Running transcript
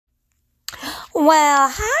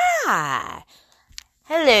Well, hi.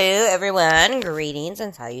 Hello, everyone. Greetings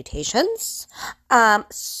and salutations.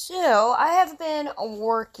 So I have been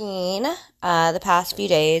working the past few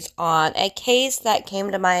days on a case that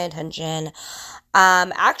came to my attention,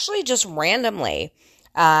 actually just randomly.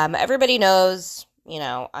 Everybody knows,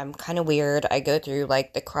 I'm kind of weird. I go through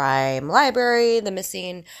like the crime library, the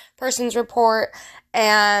missing persons report,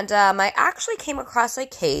 and I actually came across a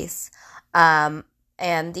case,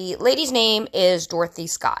 and the lady's name is Dorothy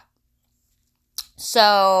Scott.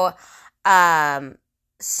 So,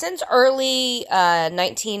 since early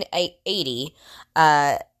 1980,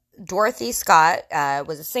 Dorothy Scott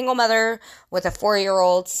was a single mother with a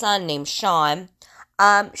 4-year-old son named Sean.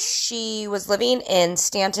 She was living in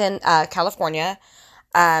Stanton, California,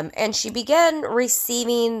 and she began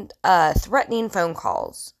receiving threatening phone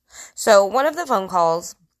calls. So one of the phone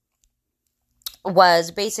calls was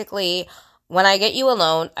basically, "When I get you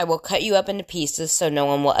alone, I will cut you up into pieces so no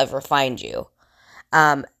one will ever find you."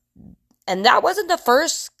 And that wasn't the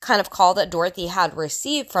first kind of call that Dorothy had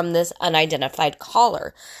received from this unidentified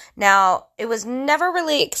caller. Now, it was never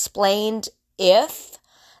really explained if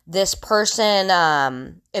this person,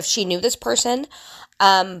 if she knew this person.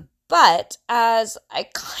 But as I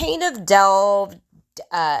kind of delved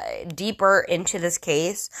deeper into this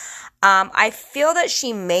case, I feel that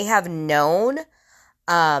she may have known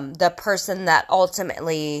the person that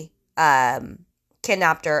ultimately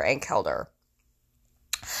kidnapped her and killed her.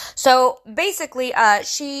 So basically,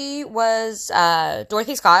 she was,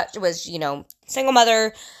 Dorothy Scott was, single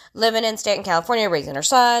mother, living in Stanton, California, raising her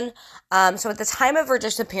son. So at the time of her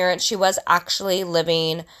disappearance, she was actually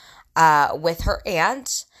living with her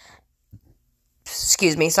aunt.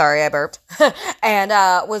 Excuse me, sorry, I burped. And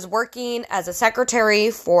was working as a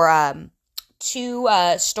secretary for two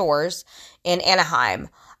stores in Anaheim.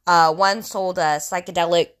 One sold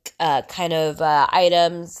psychedelic kind of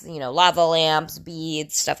items, lava lamps,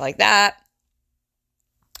 beads, stuff like that.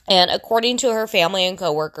 And according to her family and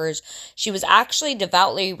coworkers, she was actually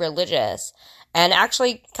devoutly religious and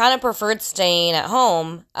actually kind of preferred staying at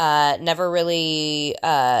home. Never really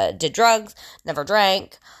did drugs, never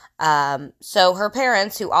drank. So her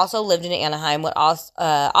parents, who also lived in Anaheim, would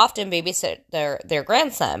often babysit their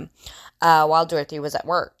grandson while Dorothy was at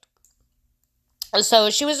work. So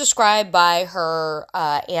she was described by her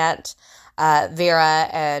aunt Vera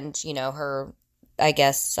and, her, I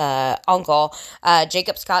guess, uncle,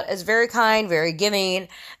 Jacob Scott, as very kind, very giving,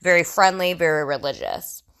 very friendly, very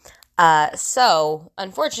religious. So,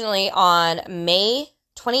 unfortunately, on May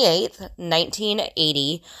 28th,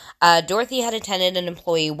 1980, Dorothy had attended an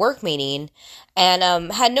employee work meeting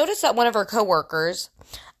and had noticed that one of her coworkers,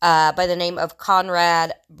 by the name of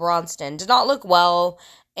Conrad Bronston, did not look well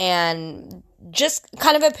and just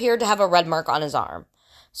kind of appeared to have a red mark on his arm.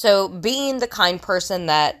 So being the kind person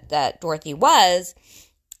that Dorothy was,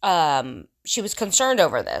 she was concerned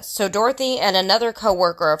over this. So Dorothy and another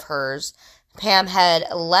coworker of hers, Pam, had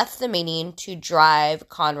left the meeting to drive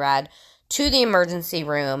Conrad to the emergency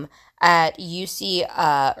room at UC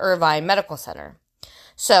Irvine Medical Center.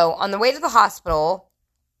 So on the way to the hospital,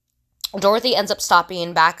 Dorothy ends up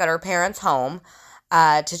stopping back at her parents' home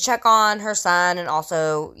to check on her son and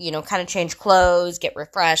also, kind of change clothes, get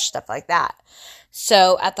refreshed, stuff like that.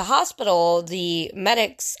 So at the hospital, the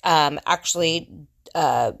medics actually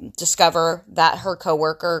discover that her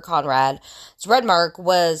coworker, Conrad's red mark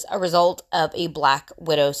was a result of a black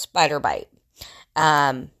widow spider bite.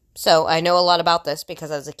 So I know a lot about this because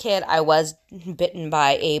as a kid, I was bitten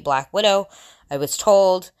by a black widow. I was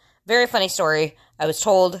told, very funny story, I was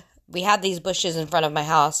told, we had these bushes in front of my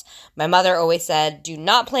house. My mother always said, do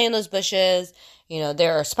not play in those bushes.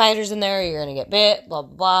 There are spiders in there. You're going to get bit, blah,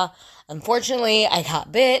 blah, blah. Unfortunately, I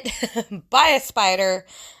got bit by a spider.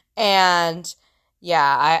 And yeah,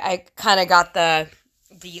 I kind of got the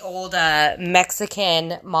old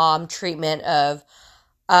Mexican mom treatment of,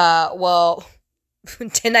 well,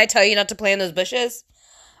 didn't I tell you not to play in those bushes?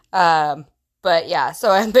 But yeah,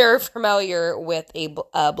 so I'm very familiar with a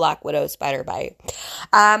black widow spider bite.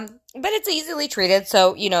 But it's easily treated.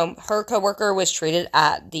 So, her coworker was treated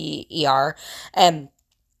at the ER. And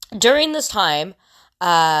during this time,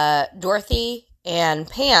 Dorothy and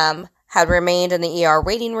Pam had remained in the ER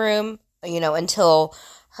waiting room, until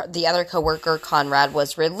the other coworker, Conrad,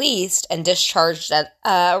 was released and discharged at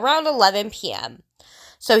around 11 p.m.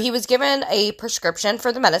 So he was given a prescription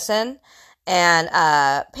for the medicine. And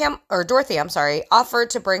Dorothy, offered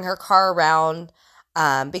to bring her car around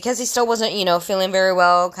because he still wasn't, feeling very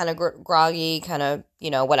well, kind of groggy, kind of,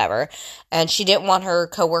 whatever. And she didn't want her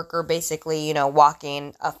coworker basically,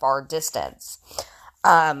 walking a far distance.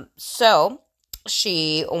 So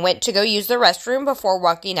she went to go use the restroom before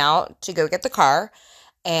walking out to go get the car,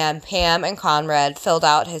 and Pam and Conrad filled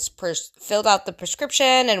out the prescription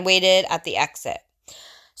and waited at the exit.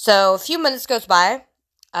 So a few minutes goes by,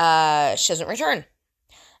 she doesn't return,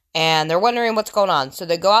 and they're wondering what's going on. So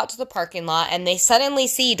they go out to the parking lot, and they suddenly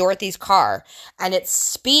see Dorothy's car, and it's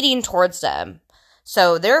speeding towards them.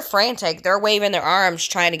 So they're frantic. They're waving their arms,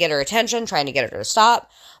 trying to get her attention, trying to get her to stop.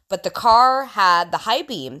 But the car had the high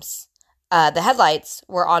beams. The headlights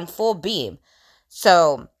were on full beam.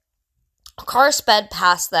 So a car sped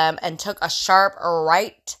past them and took a sharp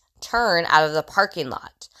right turn out of the parking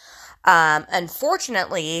lot.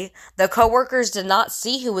 Unfortunately, the coworkers did not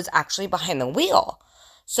see who was actually behind the wheel.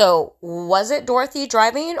 So was it Dorothy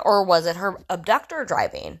driving, or was it her abductor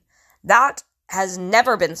driving? That has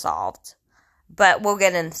never been solved, but we'll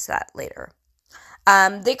get into that later.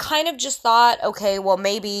 They kind of just thought, okay, well,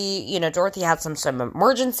 maybe, Dorothy had some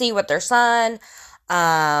emergency with their son,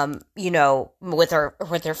 with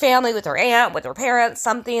her family, with her aunt, with her parents,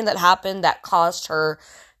 something that happened that caused her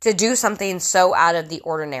to do something so out of the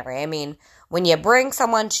ordinary. I mean, when you bring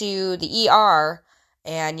someone to the ER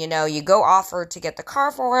and, you go offer to get the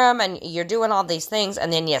car for them and you're doing all these things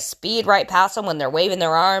and then you speed right past them when they're waving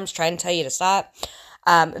their arms, trying to tell you to stop.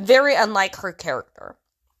 Very unlike her character.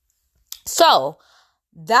 So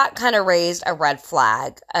that kind of raised a red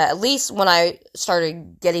flag. At least when I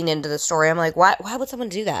started getting into the story, I'm like, why would someone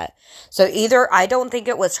do that? So I don't think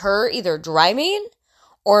it was her either driving,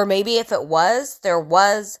 or maybe if it was, there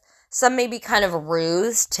was some maybe kind of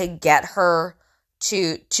ruse to get her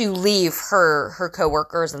to leave her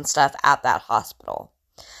coworkers and stuff at that hospital.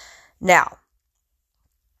 Now,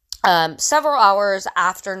 several hours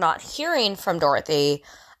after not hearing from Dorothy,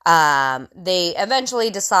 they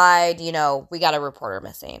eventually decide, we got to report her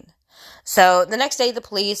missing. So the next day, the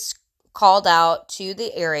police called out to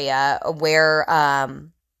the area where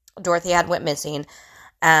Dorothy had went missing,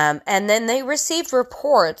 and then they received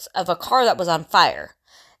reports of a car that was on fire.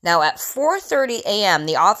 Now, at 4:30 a.m.,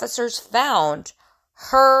 the officers found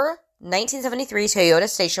her 1973 Toyota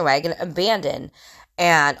station wagon abandoned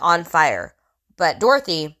and on fire, but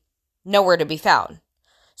Dorothy nowhere to be found.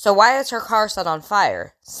 So why is her car set on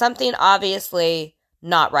fire? Something obviously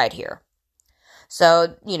not right here.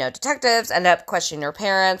 So, detectives end up questioning her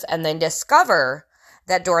parents and then discover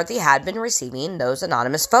that Dorothy had been receiving those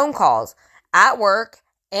anonymous phone calls at work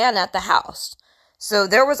and at the house. So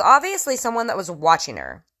there was obviously someone that was watching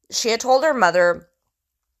her. She had told her mother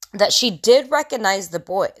that she did recognize the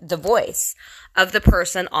voice of the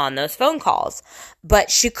person on those phone calls,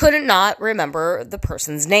 but she could not remember the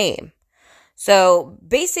person's name. So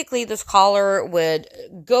basically, this caller would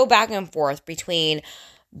go back and forth between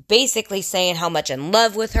basically saying how much in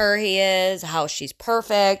love with her he is, how she's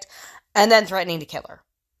perfect, and then threatening to kill her.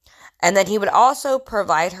 And then he would also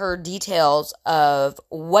provide her details of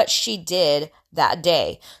what she did that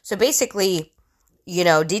day. So basically,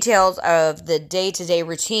 details of the day-to-day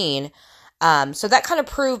routine. So that kind of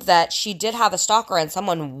proved that she did have a stalker and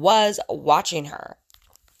someone was watching her.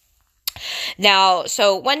 Now,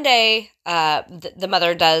 so one day, the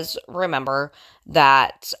mother does remember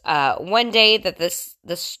that one day that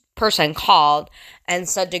this person called and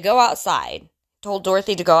said to go outside, told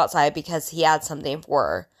Dorothy to go outside because he had something for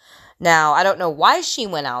her. Now, I don't know why she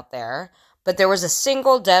went out there, but there was a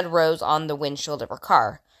single dead rose on the windshield of her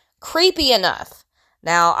car. Creepy enough.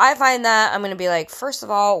 Now, I find that I'm going to be like, first of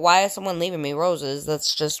all, why is someone leaving me roses?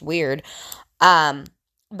 That's just weird. But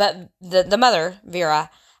the mother, Vera,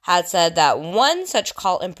 had said that one such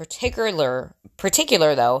call in particular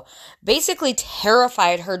though, basically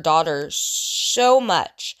terrified her daughter so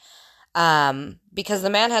much, because the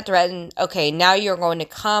man had threatened, okay, now you're going to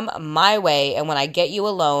come my way, and when I get you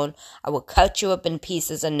alone, I will cut you up in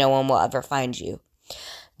pieces and no one will ever find you.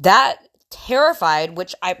 That terrified,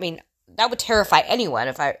 that would terrify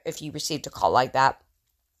anyone if you received a call like that.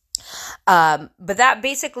 But that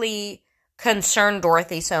basically concerned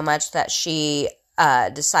Dorothy so much that she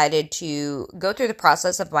decided to go through the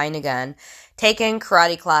process of buying a gun, taking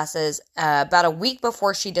karate classes about a week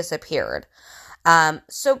before she disappeared.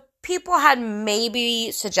 So people had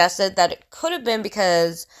maybe suggested that it could have been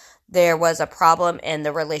because there was a problem in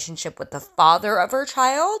the relationship with the father of her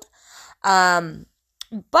child.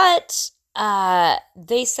 But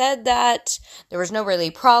they said that there was no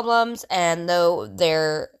really problems, and though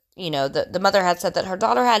the mother had said that her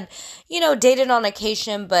daughter had, dated on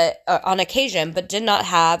occasion, but did not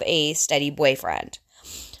have a steady boyfriend.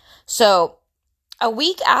 So a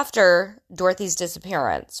week after Dorothy's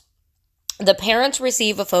disappearance, the parents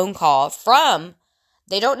receive a phone call from,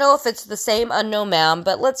 they don't know if it's the same unknown man,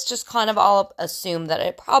 but let's just kind of all assume that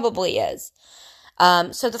it probably is.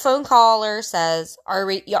 So the phone caller says,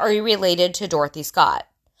 are you related to Dorothy Scott?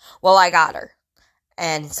 Well, I got her.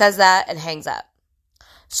 And says that and hangs up.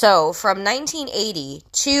 So from 1980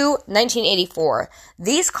 to 1984,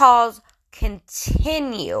 these calls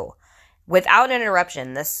continue without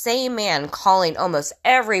interruption. The same man calling almost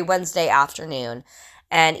every Wednesday afternoon,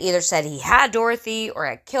 and either said he had Dorothy or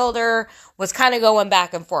had killed her, was kind of going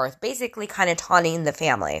back and forth, basically kind of taunting the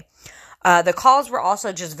family. The calls were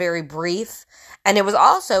also just very brief, and it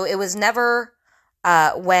was never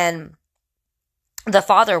when the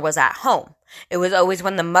father was at home. It was always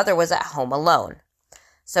when the mother was at home alone.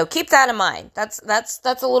 So keep that in mind. That's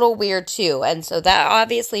a little weird too. And so that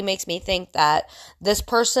obviously makes me think that this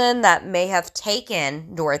person that may have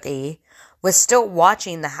taken Dorothy was still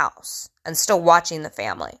watching the house and still watching the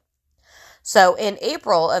family. So in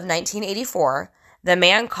April of 1984, the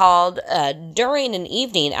man called during an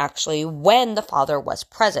evening, actually, when the father was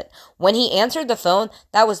present. When he answered the phone,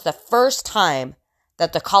 that was the first time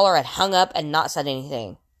that the caller had hung up and not said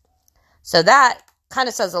anything. So that kind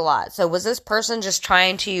of says a lot. So was this person just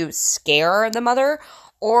trying to scare the mother,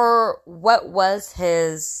 or what was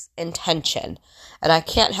his intention? And I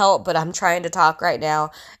can't help but I'm trying to talk right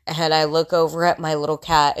now, and I look over at my little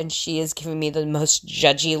cat, and she is giving me the most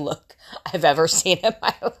judgy look I've ever seen in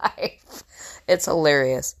my life. It's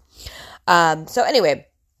hilarious. So anyway,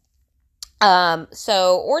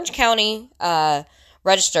 so Orange County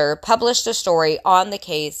Register published a story on the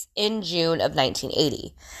case in June of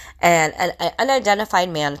 1980. And an unidentified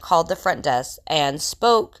man called the front desk and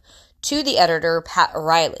spoke to the editor, Pat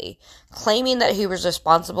Riley, claiming that he was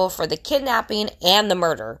responsible for the kidnapping and the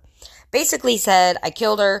murder. Basically said, I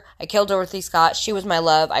killed her. I killed Dorothy Scott. She was my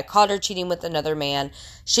love. I caught her cheating with another man.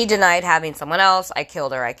 She denied having someone else. I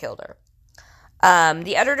killed her.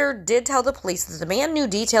 The editor did tell the police that the man knew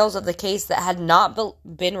details of the case that had not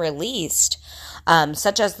been released,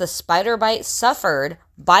 such as the spider bite suffered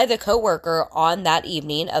by the coworker on that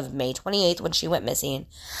evening of May 28th when she went missing,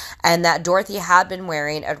 and that Dorothy had been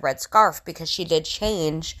wearing a red scarf because she did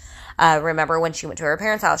change. Remember when she went to her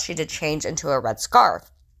parents' house, she did change into a red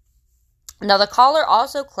scarf. Now, the caller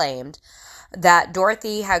also claimed that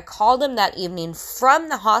Dorothy had called him that evening from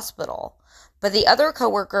the hospital, but the other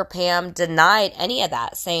coworker, Pam, denied any of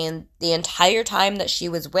that, saying the entire time that she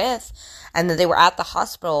was with and that they were at the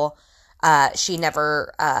hospital, she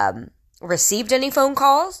never received any phone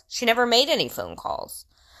calls. She never made any phone calls.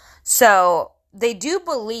 So they do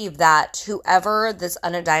believe that whoever this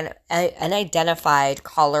unidentified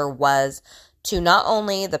caller was to not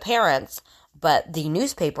only the parents, but the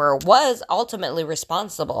newspaper, was ultimately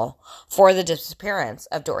responsible for the disappearance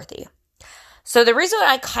of Dorothy. So the reason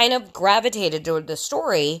I kind of gravitated toward the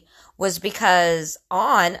story was because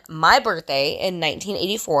on my birthday in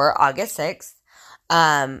 1984, August 6th,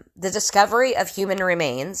 the discovery of human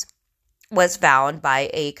remains was found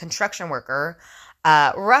by a construction worker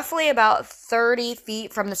roughly about 30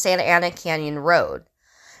 feet from the Santa Ana Canyon Road.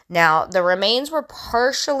 Now, the remains were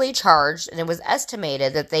partially charged, and it was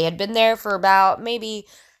estimated that they had been there for about maybe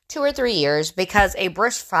 2 or 3 years because a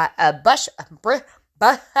bushfire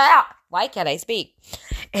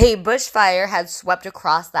had swept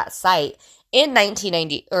across that site in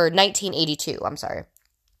 1982. I'm sorry.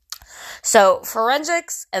 So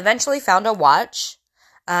forensics eventually found a watch,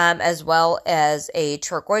 as well as a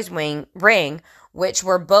turquoise ring, which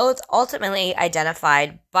were both ultimately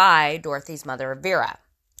identified by Dorothy's mother, Vera.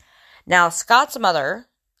 Now, Scott's mother,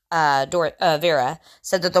 Vera,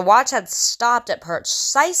 said that the watch had stopped at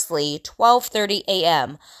precisely 12:30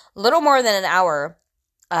 a.m., little more than an hour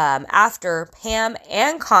after Pam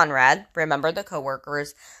and Conrad, remember the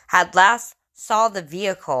coworkers, had last saw the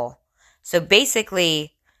vehicle. So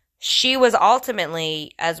basically, she was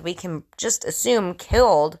ultimately, as we can just assume,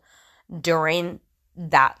 killed during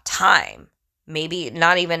that time. Maybe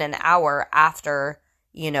not even an hour after,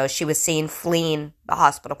 she was seen fleeing the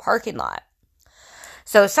hospital parking lot.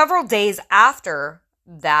 So several days after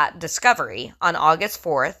that discovery, on August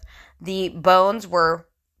 4th, the bones were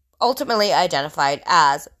ultimately identified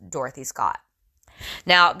as Dorothy Scott.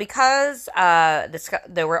 Now, because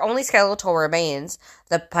there were only skeletal remains,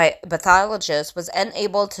 the pathologist was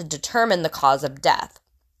unable to determine the cause of death.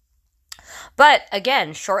 But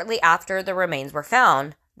again, shortly after the remains were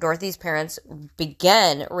found, Dorothy's parents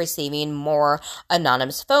began receiving more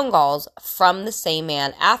anonymous phone calls from the same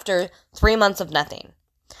man after 3 months of nothing.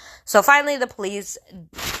 So finally, the police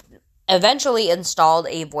eventually installed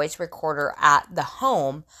a voice recorder at the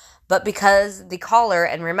home, but because the caller,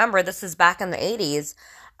 and remember, this is back in the 80s,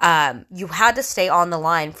 you had to stay on the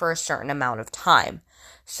line for a certain amount of time.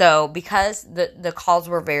 So because the calls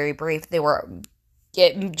were very brief,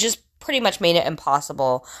 it just pretty much made it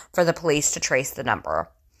impossible for the police to trace the number.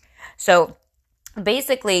 So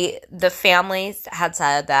basically, the families had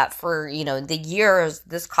said that for, the years,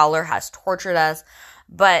 this caller has tortured us,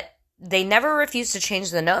 but they never refused to change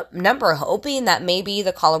the number, hoping that maybe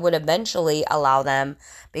the caller would eventually allow them,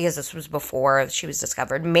 because this was before she was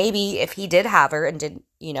discovered. Maybe if he did have her and did,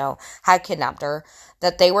 had kidnapped her,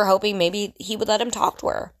 that they were hoping maybe he would let him talk to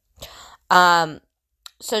her.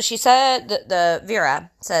 So she said, the Vera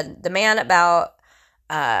said, the man about,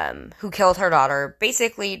 who killed her daughter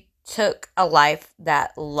basically took a life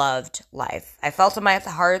that loved life. I felt in my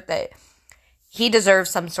heart that he deserved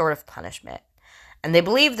some sort of punishment. And they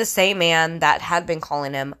believe the same man that had been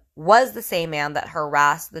calling him was the same man that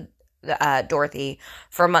harassed Dorothy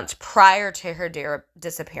for months prior to her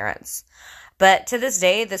disappearance. But to this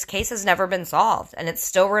day, this case has never been solved, and it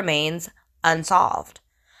still remains unsolved.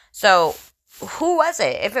 So, who was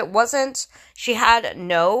it? If it wasn't, she had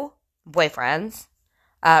no boyfriends,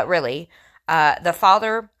 really. The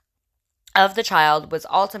father of the child was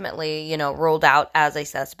ultimately, ruled out as a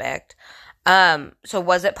suspect. So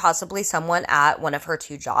was it possibly someone at one of her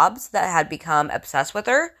 2 jobs that had become obsessed with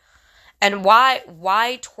her? And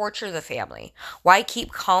why torture the family? Why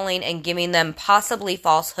keep calling and giving them possibly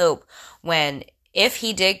false hope when, if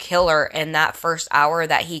he did kill her in that first hour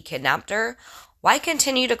that he kidnapped her, why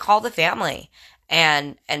continue to call the family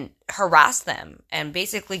and harass them and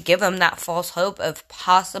basically give them that false hope of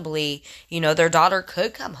possibly, their daughter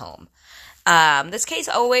could come home? This case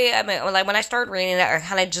always, when I started reading it, I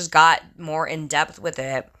kind of just got more in depth with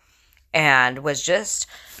it and was just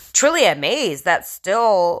truly amazed that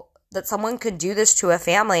someone could do this to a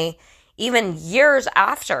family even years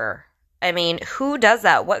after. I mean, who does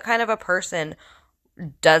that? What kind of a person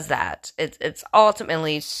does that? It's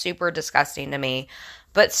ultimately super disgusting to me,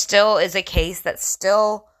 but still is a case that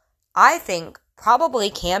still, I think, probably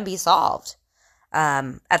can be solved,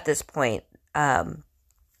 at this point.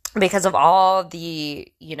 Because of all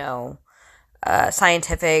the,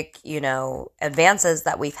 scientific, advances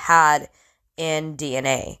that we've had in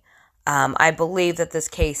DNA. I believe that this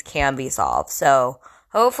case can be solved. So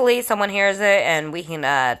hopefully someone hears it and we can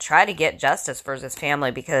try to get justice for this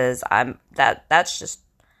family, because that's just,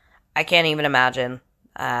 I can't even imagine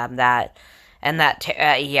that. And that,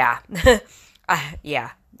 yeah.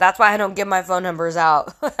 Yeah. That's why I don't give my phone numbers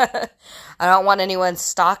out. I don't want anyone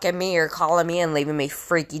stalking me or calling me and leaving me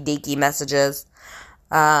freaky deaky messages.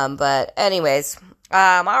 But anyways,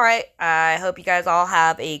 all right. I hope you guys all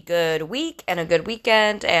have a good week and a good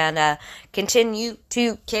weekend, and continue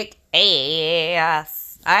to kick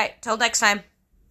ass. All right. Till next time.